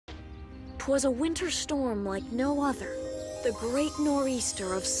'Twas a winter storm like no other, the Great Nor'easter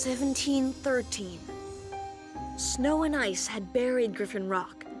of 1713. Snow and ice had buried Griffin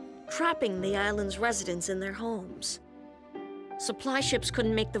Rock, trapping the island's residents in their homes. Supply ships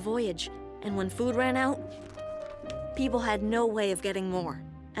couldn't make the voyage, and when food ran out, people had no way of getting more.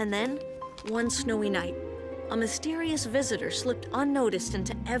 And then, one snowy night, a mysterious visitor slipped unnoticed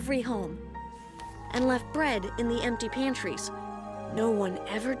into every home and left bread in the empty pantries. No one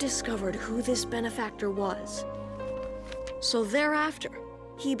ever discovered who this benefactor was. So thereafter,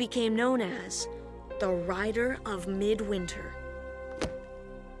 he became known as the Rider of Midwinter.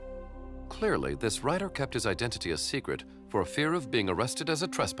 Clearly, this rider kept his identity a secret for fear of being arrested as a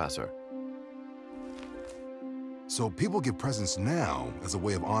trespasser. So people give presents now as a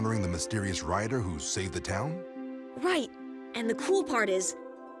way of honoring the mysterious rider who saved the town? Right. And the cool part is,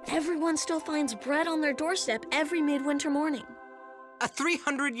 everyone still finds bread on their doorstep every midwinter morning. A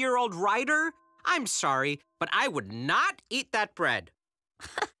 300-year-old rider? I'm sorry, but I would not eat that bread.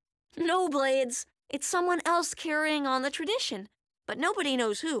 No, Blades. It's someone else carrying on the tradition, but nobody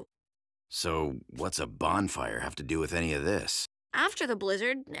knows who. So what's a bonfire have to do with any of this? After the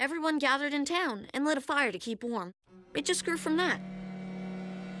blizzard, everyone gathered in town and lit a fire to keep warm. It just grew from that.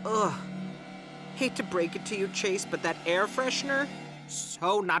 Ugh. Hate to break it to you, Chase, but that air freshener,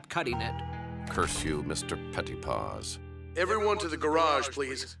 so not cutting it. Curse you, Mr. Pettypaws. Everyone to the garage,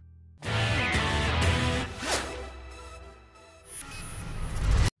 please.